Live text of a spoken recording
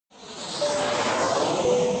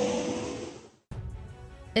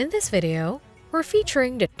In this video, we're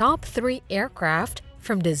featuring the top 3 aircraft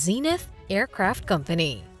from the Zenith Aircraft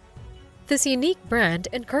Company. This unique brand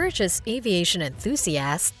encourages aviation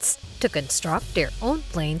enthusiasts to construct their own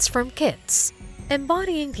planes from kits,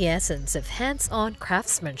 embodying the essence of hands-on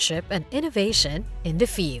craftsmanship and innovation in the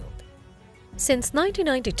field. Since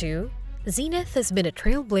 1992, Zenith has been a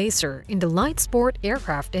trailblazer in the light sport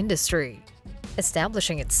aircraft industry,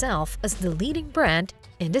 establishing itself as the leading brand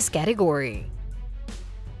in this category.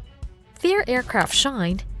 Their aircraft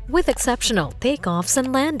shine with exceptional takeoffs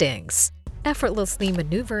and landings, effortlessly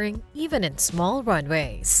maneuvering even in small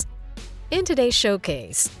runways. In today's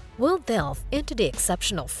showcase, we'll delve into the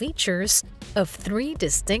exceptional features of 3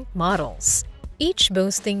 distinct models, each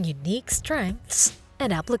boasting unique strengths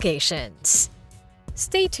and applications.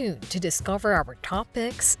 Stay tuned to discover our top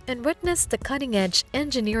picks and witness the cutting-edge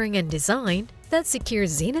engineering and design that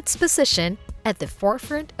secures Zenith's position at the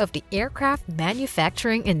forefront of the aircraft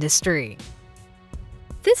manufacturing industry.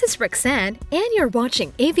 This is Roxanne, and you're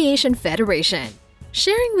watching Aviation Federation,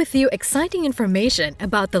 sharing with you exciting information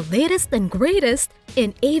about the latest and greatest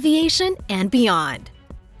in aviation and beyond.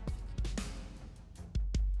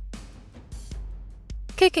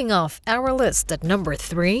 Kicking off our list at number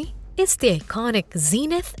 3 is the iconic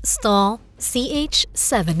Zenith STOL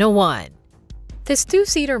CH701. This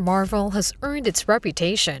 2-seater marvel has earned its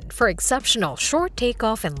reputation for exceptional short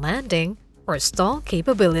takeoff and landing or stall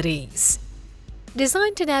capabilities.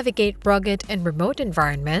 Designed to navigate rugged and remote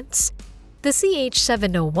environments, the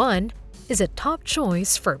CH701 is a top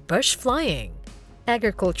choice for bush flying,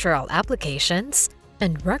 agricultural applications,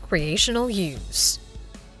 and recreational use.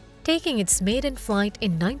 Taking its maiden flight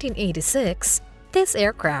in 1986, this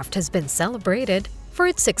aircraft has been celebrated for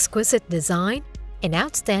its exquisite design and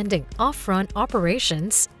outstanding off-run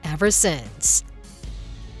operations ever since.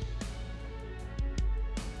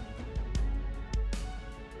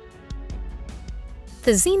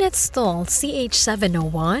 The Zenith STOL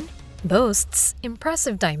CH701 boasts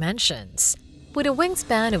impressive dimensions, with a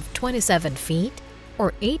wingspan of 27 feet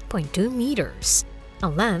or 8.2 meters, a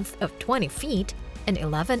length of 20 feet and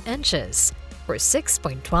 11 inches or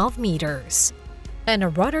 6.12 meters, and a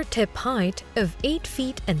rudder tip height of 8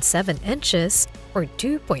 feet and 7 inches or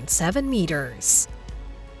 2.7 meters.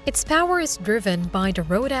 Its power is driven by the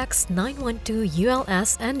Rotax 912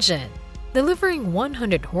 ULS engine, delivering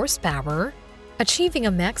 100 horsepower, achieving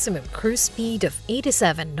a maximum cruise speed of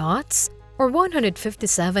 87 knots or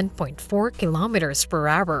 157.4 kilometers per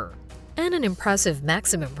hour, and an impressive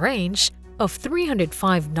maximum range of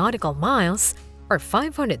 305 nautical miles or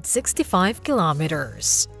 565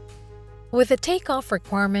 kilometers. With a takeoff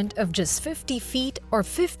requirement of just 50 feet or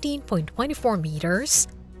 15.24 meters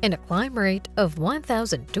and a climb rate of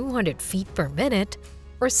 1,200 feet per minute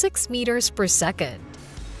or 6 meters per second,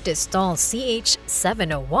 the STOL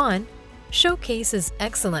CH701 showcases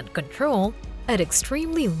excellent control at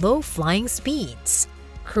extremely low flying speeds,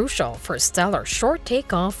 crucial for stellar short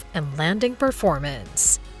takeoff and landing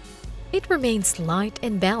performance. It remains light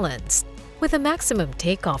and balanced, with a maximum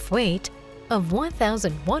takeoff weight of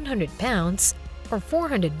 1,100 pounds or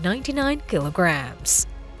 499 kilograms.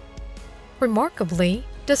 Remarkably,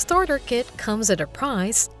 the starter kit comes at a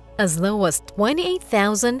price as low as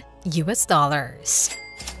 $28,000 US.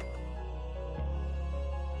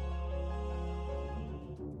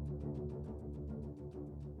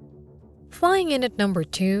 Flying in at number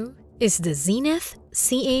 2 is the Zenith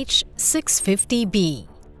CH650B.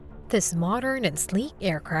 This modern and sleek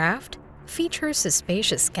aircraft features a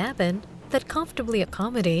spacious cabin that comfortably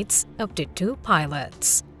accommodates up to 2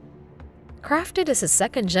 pilots. Crafted as a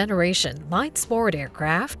second-generation light sport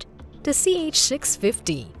aircraft, the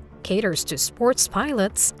CH650 caters to sports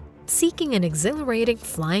pilots seeking an exhilarating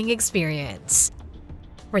flying experience.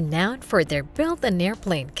 Renowned for their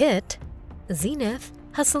built-an-airplane kit, Zenith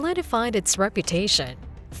has solidified its reputation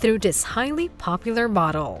through this highly popular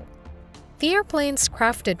model. The airplanes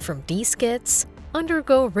crafted from these kits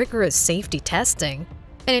undergo rigorous safety testing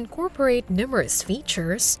and incorporate numerous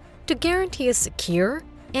features to guarantee a secure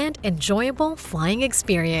and enjoyable flying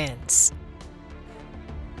experience.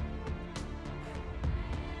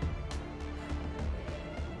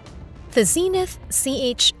 The Zenith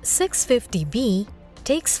CH650B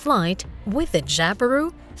takes flight with the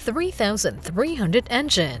Jabiru 3300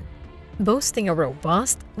 engine, boasting a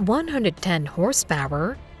robust 110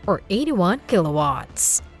 horsepower or 81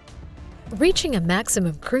 kilowatts. Reaching a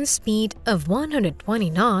maximum cruise speed of 120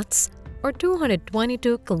 knots or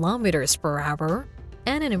 222 kilometers per hour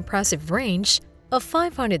and an impressive range of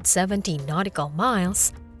 570 nautical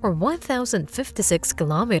miles or 1,056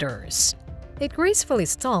 kilometers. It gracefully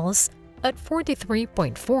stalls at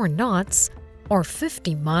 43.4 knots or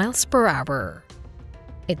 50 miles per hour.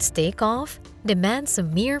 Its takeoff demands a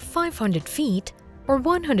mere 500 feet or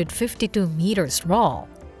 152 meters raw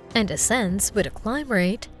and ascends with a climb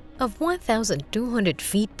rate of 1,200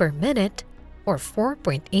 feet per minute or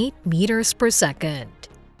 4.8 meters per second.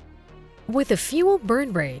 With a fuel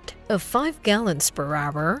burn rate of 5 gallons per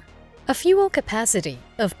hour, a fuel capacity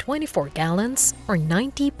of 24 gallons or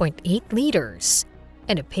 90.8 liters,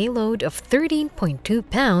 and a payload of 13.2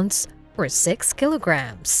 pounds or 6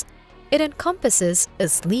 kilograms, it encompasses a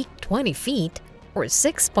sleek 20 feet or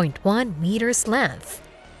 6.1 meters length,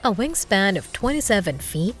 a wingspan of 27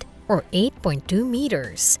 feet or 8.2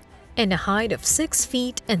 meters, and a height of 6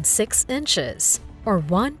 feet and 6 inches or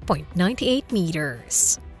 1.98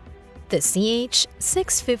 meters. The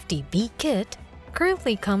CH650B kit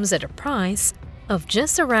currently comes at a price of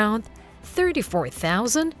just around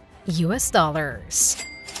 $34,000 US.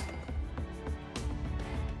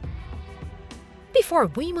 Before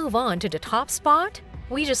we move on to the top spot,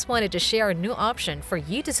 we just wanted to share a new option for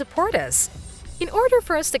you to support us. In order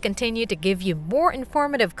for us to continue to give you more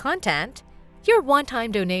informative content, your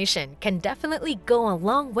one-time donation can definitely go a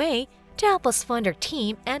long way to help us fund our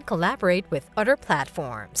team and collaborate with other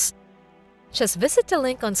platforms. Just visit the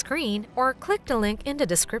link on screen or click the link in the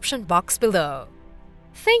description box below.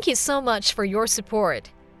 Thank you so much for your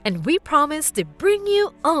support, and we promise to bring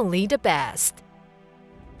you only the best.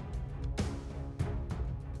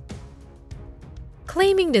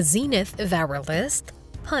 Claiming the zenith of our list,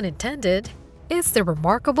 pun intended, is the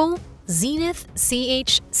remarkable Zenith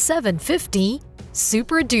CH650B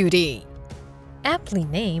Superduty. Aptly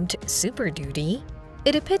named Superduty,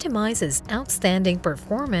 it epitomizes outstanding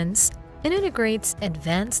performance and integrates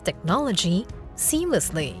advanced technology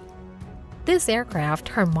seamlessly. This aircraft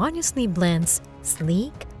harmoniously blends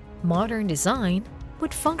sleek, modern design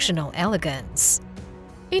with functional elegance.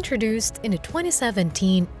 Introduced in the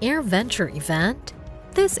 2017 AirVenture event,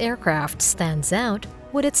 this aircraft stands out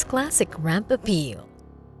with its classic ramp appeal.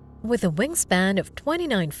 With a wingspan of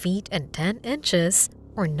 29 feet and 10 inches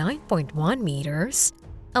or 9.1 meters,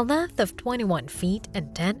 a length of 21 feet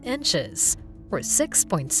and 10 inches or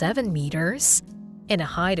 6.7 meters, and a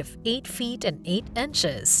height of 8 feet and 8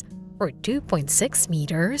 inches or 2.6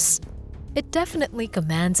 meters, it definitely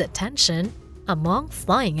commands attention among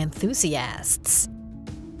flying enthusiasts.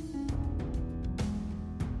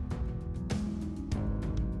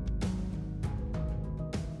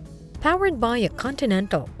 Powered by a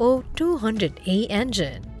Continental O200A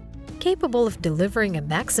engine, capable of delivering a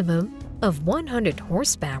maximum of 100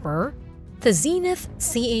 horsepower, the Zenith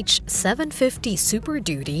CH650B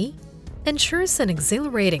Superduty ensures an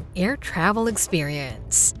exhilarating air travel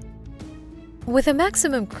experience. With a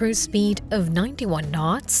maximum cruise speed of 91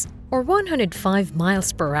 knots or 105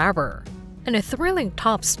 miles per hour and a thrilling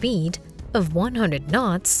top speed of 100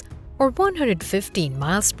 knots or 115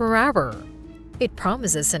 miles per hour, it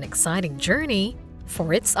promises an exciting journey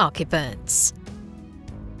for its occupants.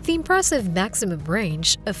 The impressive maximum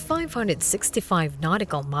range of 565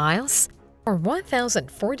 nautical miles or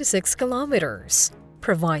 1,046 kilometers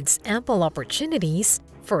provides ample opportunities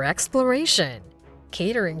for exploration,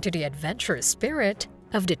 catering to the adventurous spirit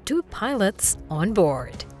of the two pilots on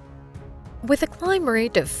board. With a climb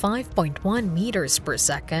rate of 5.1 meters per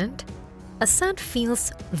second, ascent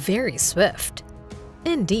feels very swift.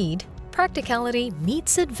 Indeed, practicality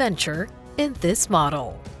meets adventure in this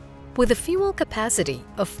model. With a fuel capacity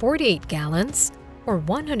of 48 gallons or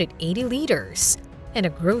 180 liters and a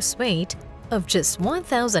gross weight of just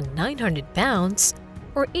 1,900 pounds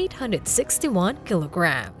or 861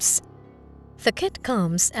 kilograms. The kit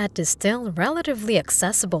comes at the still relatively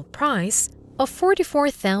accessible price of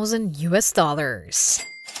 $44,000 US.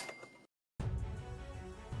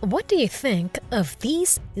 What do you think of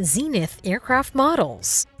these Zenith aircraft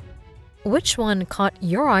models? Which one caught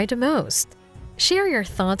your eye the most? Share your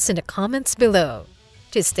thoughts in the comments below.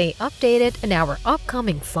 To stay updated on our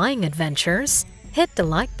upcoming flying adventures, hit the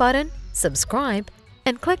like button, subscribe,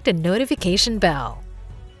 and click the notification bell.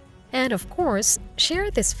 And of course,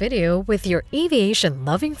 share this video with your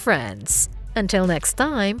aviation-loving friends. Until next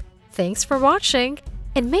time, thanks for watching,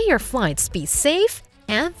 and may your flights be safe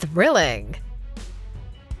and thrilling!